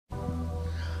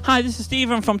Hi, this is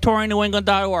Stephen from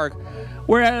touringnewengland.org.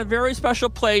 We're at a very special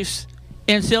place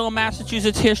in Salem,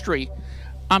 Massachusetts history.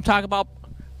 I'm talking about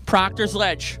Proctor's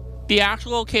Ledge, the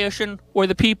actual location where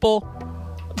the people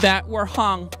that were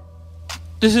hung,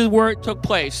 this is where it took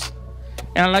place.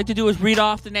 And I'd like to do is read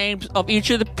off the names of each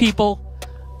of the people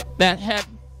that had.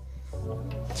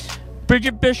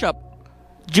 Bridget Bishop,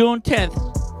 June 10th,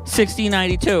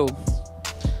 1692.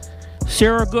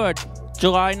 Sarah Good,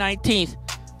 July 19th,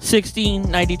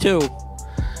 1692.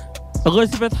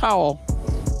 Elizabeth Howell,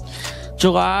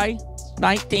 July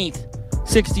 19th,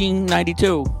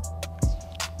 1692.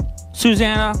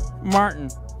 Susanna Martin,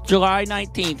 July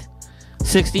 19th,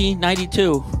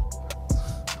 1692.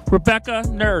 Rebecca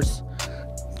Nurse,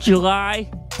 July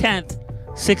 10th,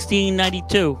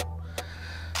 1692.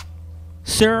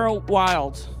 Sarah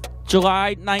Wilds,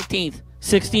 July 19th,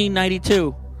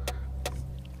 1692.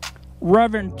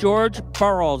 Reverend George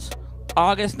Burroughs,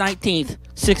 August 19th,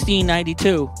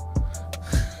 1692.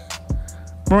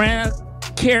 Miranda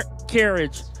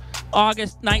Carriage,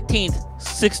 August 19th,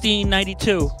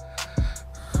 1692.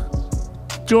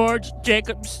 George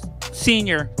Jacobs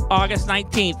Sr., August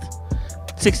 19th,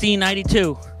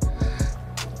 1692.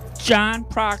 John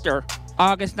Proctor,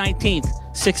 August 19th,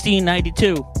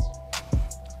 1692.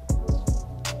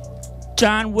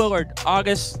 John Willard,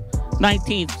 August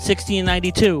 19th,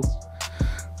 1692.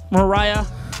 Mariah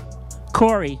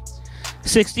Corey,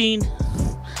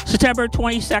 September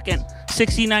 22nd,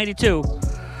 1692.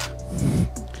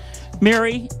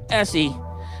 Mary Essie,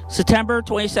 September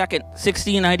 22nd,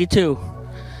 1692.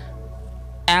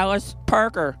 Alice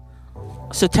Parker,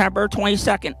 September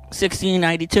 22nd,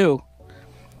 1692.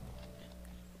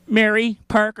 Mary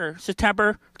Parker,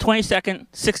 September 22nd,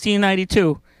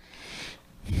 1692.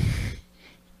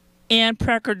 Anne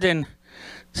Preckerden,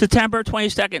 September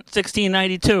 22nd,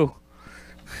 1692.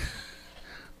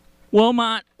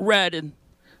 Wilmot Redden,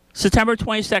 September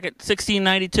 22nd,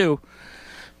 1692.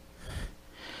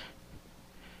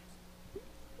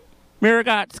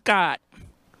 Marigot Scott,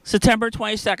 September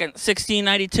 22nd,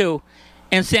 1692.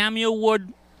 And Samuel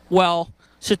Woodwell,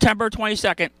 September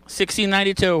 22nd,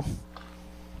 1692.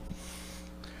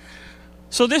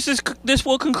 So this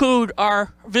will conclude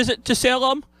our visit to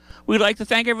Salem. We'd like to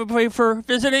thank everybody for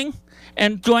visiting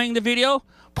and enjoying the video.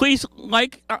 Please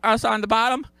like us on the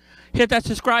bottom, hit that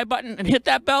subscribe button, and hit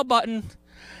that bell button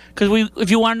if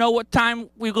you want to know what time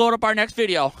we load up our next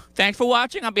video. Thanks for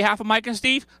watching. On behalf of Mike and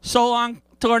Steve, so long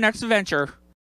till our next adventure.